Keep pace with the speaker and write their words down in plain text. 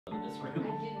this room. I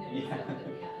did notice Yeah. that, but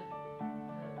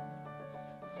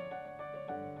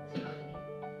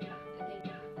yeah.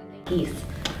 Piece.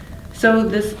 So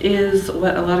this is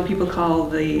what a lot of people call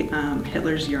the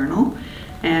Hitler's urinal,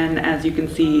 and as you can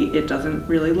see, it doesn't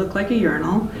really look like a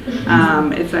urinal.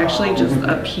 It's actually just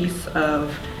a piece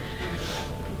of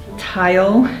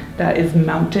tile that is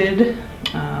mounted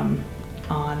on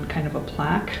kind of a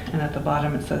plaque, and at the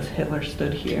bottom it says Hitler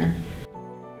stood here.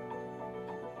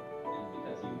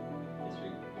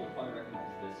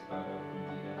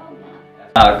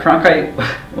 Cronkite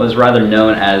was rather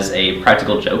known as a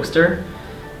practical jokester,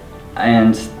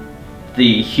 and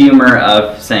the humor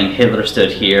of saying Hitler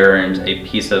stood here and a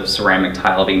piece of ceramic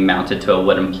tile being mounted to a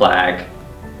wooden plaque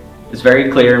is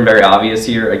very clear and very obvious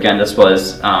here. Again, this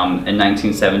was in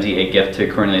 1970 a gift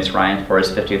to Cornelius Ryan for his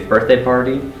 50th birthday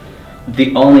party.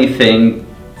 The only thing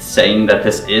saying that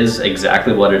this is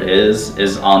exactly what it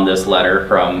is on this letter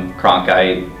from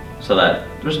Cronkite, so that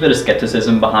there's a bit of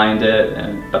skepticism behind it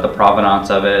and about the provenance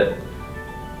of it.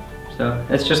 So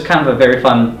it's just kind of a very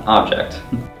fun object.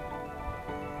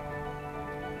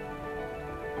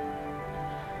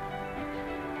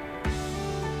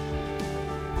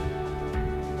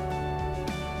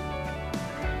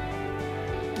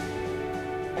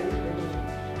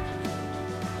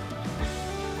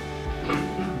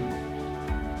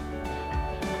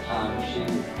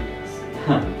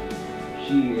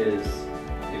 She is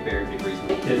a very big reason.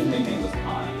 His nickname was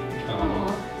Connie.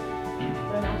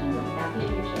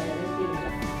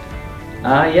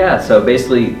 Yeah, so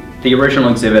basically the original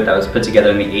exhibit that was put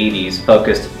together in the 80s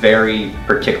focused very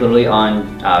particularly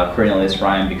on Cornelius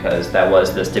Ryan, because that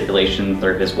was the stipulation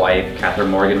through his wife, Catherine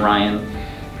Morgan Ryan,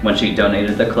 when she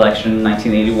donated the collection in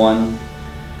 1981.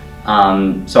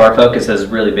 So our focus has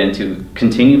really been to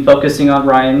continue focusing on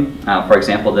Ryan. For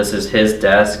example, this is his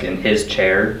desk and his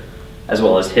chair, as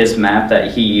well as his map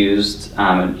that he used.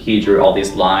 He drew all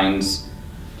these lines.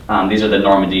 These are the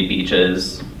Normandy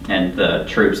beaches and the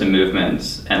troops and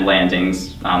movements and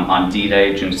landings on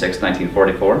D-Day, June 6,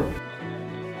 1944.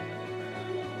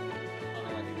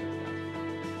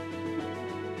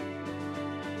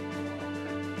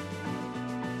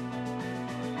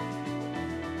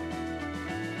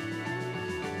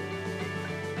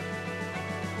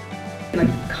 In the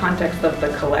context of the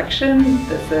collection,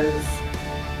 this is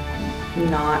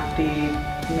not the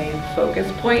main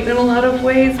focus point in a lot of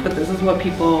ways, but this is what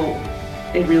people,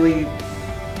 it really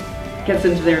gets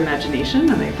into their imagination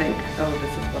and they think, oh,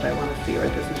 this is what I want to see, or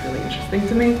this is really interesting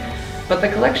to me. But the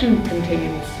collection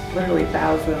contains literally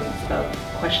thousands of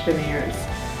questionnaires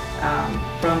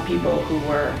from people who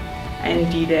were in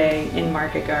D-Day, in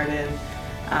Market Garden,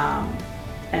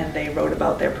 and they wrote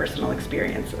about their personal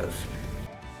experiences.